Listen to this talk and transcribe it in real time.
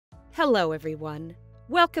Hello everyone,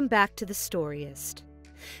 welcome back to the Storyist.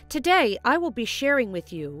 Today I will be sharing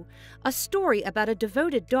with you a story about a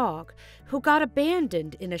devoted dog who got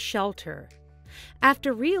abandoned in a shelter.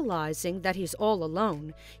 After realizing that he's all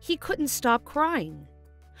alone, he couldn't stop crying.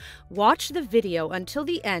 Watch the video until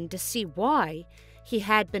the end to see why he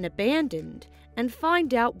had been abandoned and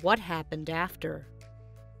find out what happened after.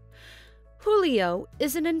 Julio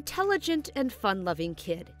is an intelligent and fun-loving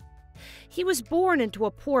kid. He was born into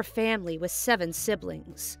a poor family with 7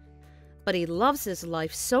 siblings, but he loves his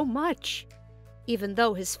life so much. Even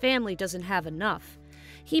though his family doesn't have enough,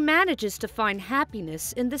 he manages to find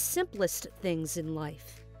happiness in the simplest things in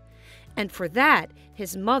life. And for that,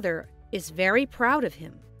 his mother is very proud of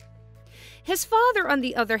him. His father, on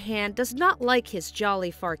the other hand, does not like his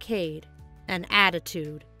jolly farcade and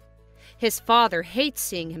attitude. His father hates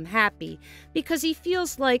seeing him happy because he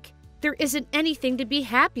feels like there isn't anything to be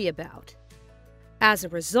happy about. As a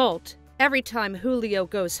result, every time Julio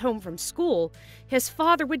goes home from school, his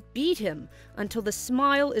father would beat him until the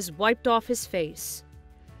smile is wiped off his face.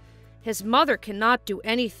 His mother cannot do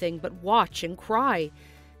anything but watch and cry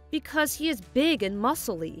because he is big and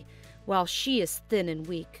muscly, while she is thin and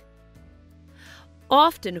weak.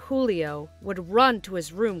 Often Julio would run to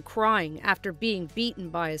his room crying after being beaten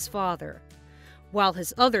by his father, while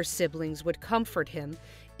his other siblings would comfort him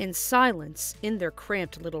in silence in their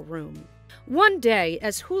cramped little room. One day,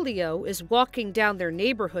 as Julio is walking down their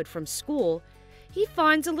neighborhood from school, he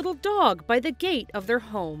finds a little dog by the gate of their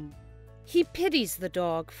home. He pities the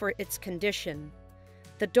dog for its condition.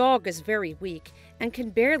 The dog is very weak and can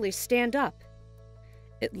barely stand up.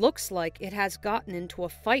 It looks like it has gotten into a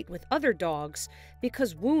fight with other dogs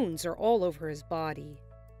because wounds are all over his body.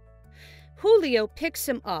 Julio picks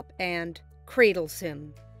him up and cradles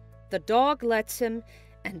him. The dog lets him,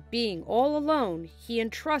 and being all alone, he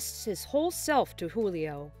entrusts his whole self to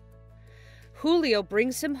Julio. Julio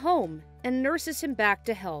brings him home and nurses him back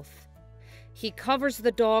to health. He covers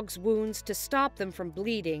the dog's wounds to stop them from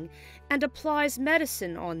bleeding and applies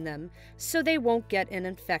medicine on them so they won't get an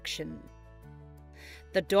infection.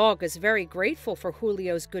 The dog is very grateful for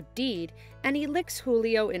Julio's good deed, and he licks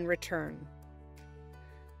Julio in return.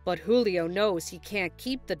 But Julio knows he can't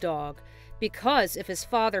keep the dog, because if his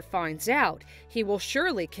father finds out, he will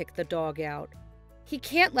surely kick the dog out. He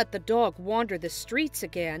can't let the dog wander the streets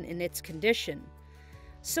again in its condition,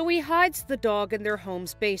 so he hides the dog in their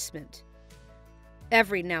home's basement.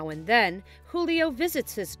 Every now and then, Julio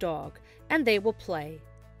visits his dog, and they will play.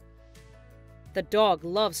 The dog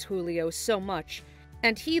loves Julio so much,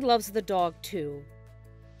 and he loves the dog too.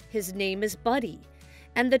 His name is Buddy,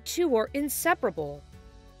 and the two are inseparable.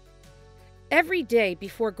 Every day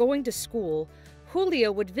before going to school,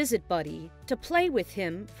 Julio would visit Buddy to play with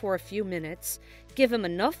him for a few minutes, give him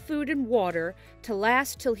enough food and water to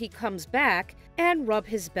last till he comes back, and rub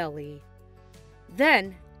his belly.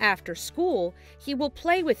 Then, after school, he will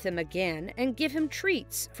play with him again and give him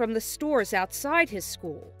treats from the stores outside his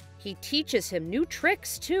school. He teaches him new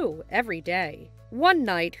tricks, too, every day. One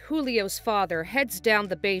night, Julio's father heads down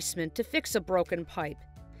the basement to fix a broken pipe.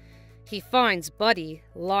 He finds Buddy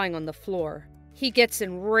lying on the floor. He gets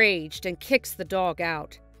enraged and kicks the dog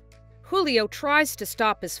out. Julio tries to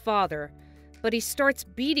stop his father, but he starts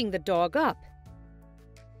beating the dog up.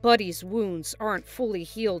 Buddy's wounds aren't fully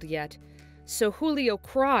healed yet, so Julio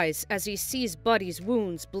cries as he sees Buddy's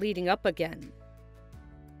wounds bleeding up again.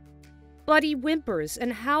 Buddy whimpers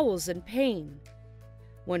and howls in pain.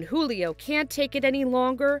 When Julio can't take it any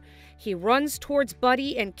longer, he runs towards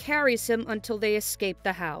Buddy and carries him until they escape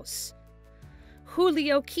the house.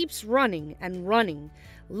 Julio keeps running and running,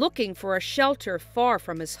 looking for a shelter far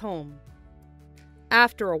from his home.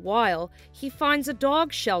 After a while, he finds a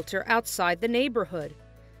dog shelter outside the neighborhood.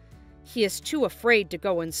 He is too afraid to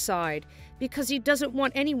go inside because he doesn't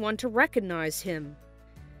want anyone to recognize him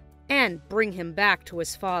and bring him back to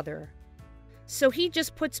his father. So he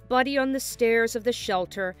just puts Buddy on the stairs of the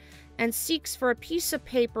shelter and seeks for a piece of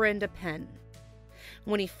paper and a pen.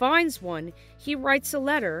 When he finds one, he writes a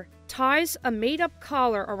letter, ties a made-up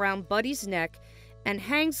collar around Buddy's neck, and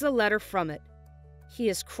hangs the letter from it. He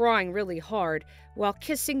is crying really hard while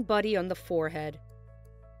kissing Buddy on the forehead.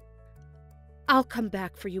 "I'll come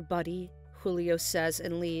back for you, Buddy," Julio says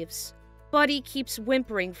and leaves. Buddy keeps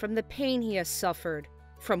whimpering from the pain he has suffered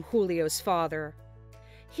from Julio's father.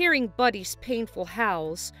 Hearing Buddy's painful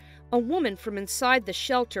howls, a woman from inside the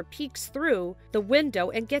shelter peeks through the window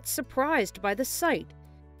and gets surprised by the sight.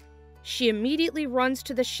 She immediately runs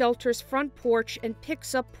to the shelter's front porch and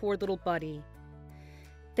picks up poor little Buddy.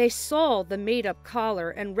 They saw the made-up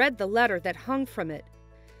collar and read the letter that hung from it.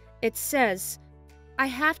 It says, I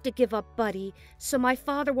have to give up Buddy so my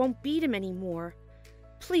father won't beat him anymore.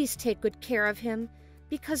 Please take good care of him,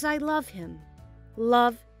 because I love him.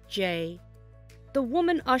 Love, Jay." The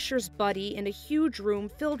woman ushers Buddy in a huge room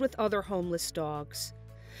filled with other homeless dogs.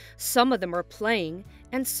 Some of them are playing,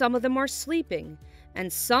 and some of them are sleeping,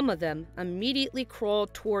 and some of them immediately crawl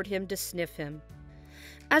toward him to sniff him.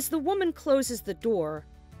 As the woman closes the door,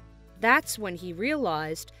 that's when he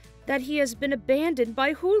realized that he has been abandoned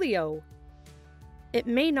by Julio. It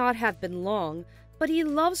may not have been long, but he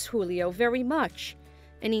loves Julio very much,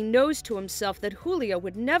 and he knows to himself that Julio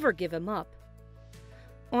would never give him up.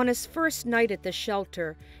 On his first night at the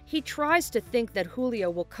shelter, he tries to think that Julio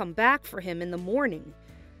will come back for him in the morning.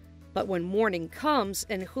 But when morning comes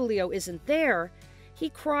and Julio isn't there, he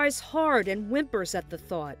cries hard and whimpers at the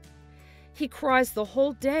thought. He cries the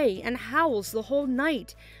whole day and howls the whole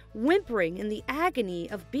night, whimpering in the agony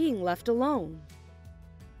of being left alone.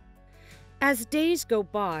 As days go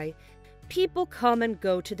by, people come and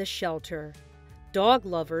go to the shelter. Dog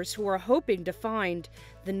lovers who are hoping to find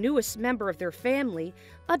the newest member of their family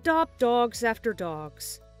adopt dogs after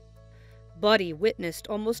dogs. Buddy witnessed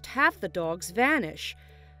almost half the dogs vanish,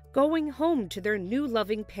 going home to their new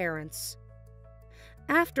loving parents.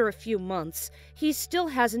 After a few months, he still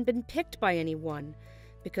hasn't been picked by anyone,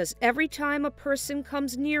 because every time a person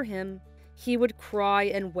comes near him, he would cry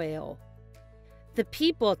and wail. The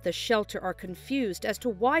people at the shelter are confused as to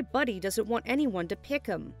why Buddy doesn't want anyone to pick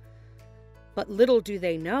him. But little do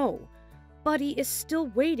they know, Buddy is still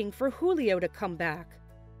waiting for Julio to come back.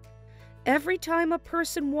 Every time a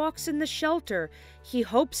person walks in the shelter, he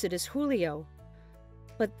hopes it is Julio.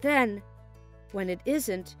 But then, when it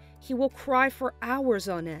isn't, he will cry for hours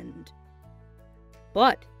on end.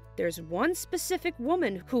 But there's one specific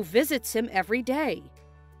woman who visits him every day.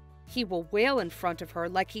 He will wail in front of her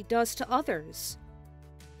like he does to others.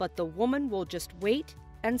 But the woman will just wait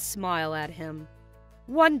and smile at him.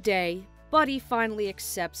 One day, Buddy finally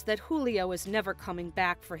accepts that Julio is never coming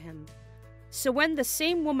back for him. So when the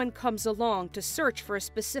same woman comes along to search for a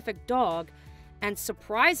specific dog and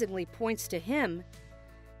surprisingly points to him,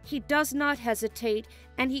 he does not hesitate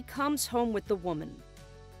and he comes home with the woman.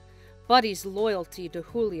 Buddy's loyalty to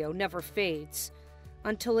Julio never fades.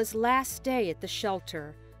 Until his last day at the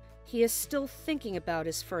shelter, he is still thinking about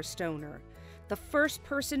his first owner, the first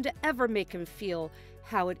person to ever make him feel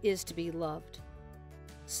how it is to be loved.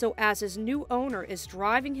 So as his new owner is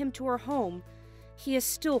driving him to her home, he is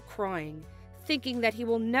still crying, thinking that he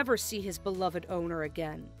will never see his beloved owner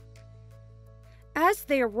again. As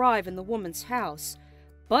they arrive in the woman's house,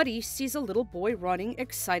 Buddy sees a little boy running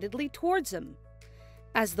excitedly towards him.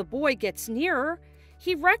 As the boy gets nearer,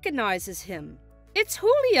 he recognizes him. It's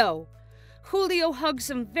Julio! Julio hugs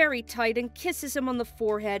him very tight and kisses him on the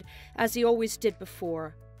forehead as he always did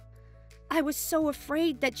before. "I was so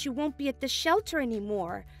afraid that you won't be at the shelter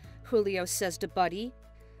anymore," Julio says to Buddy.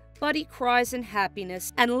 Buddy cries in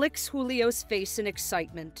happiness and licks Julio's face in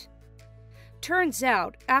excitement. Turns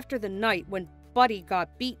out, after the night when Buddy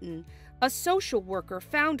got beaten, a social worker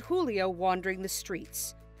found Julio wandering the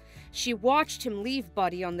streets. She watched him leave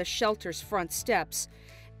Buddy on the shelter's front steps,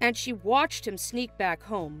 and she watched him sneak back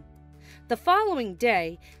home. The following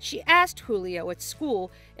day, she asked Julio at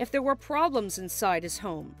school if there were problems inside his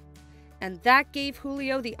home, and that gave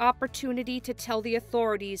Julio the opportunity to tell the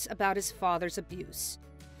authorities about his father's abuse.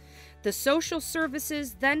 The social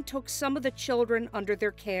services then took some of the children under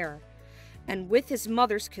their care, and with his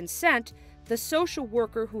mother's consent, the social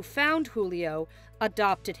worker who found Julio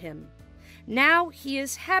adopted him. Now he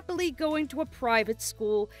is happily going to a private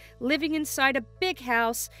school, living inside a big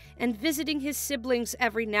house, and visiting his siblings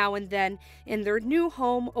every now and then in their new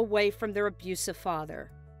home away from their abusive father.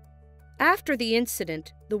 After the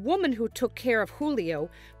incident, the woman who took care of Julio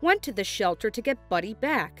went to the shelter to get Buddy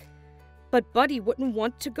back. But Buddy wouldn't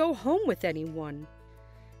want to go home with anyone.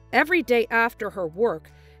 Every day after her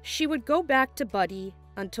work, she would go back to Buddy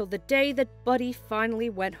until the day that Buddy finally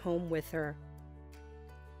went home with her.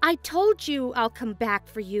 "I told you I'll come back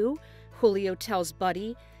for you," Julio tells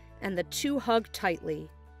Buddy, and the two hug tightly.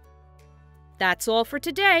 That's all for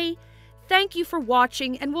today. Thank you for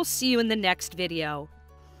watching, and we'll see you in the next video.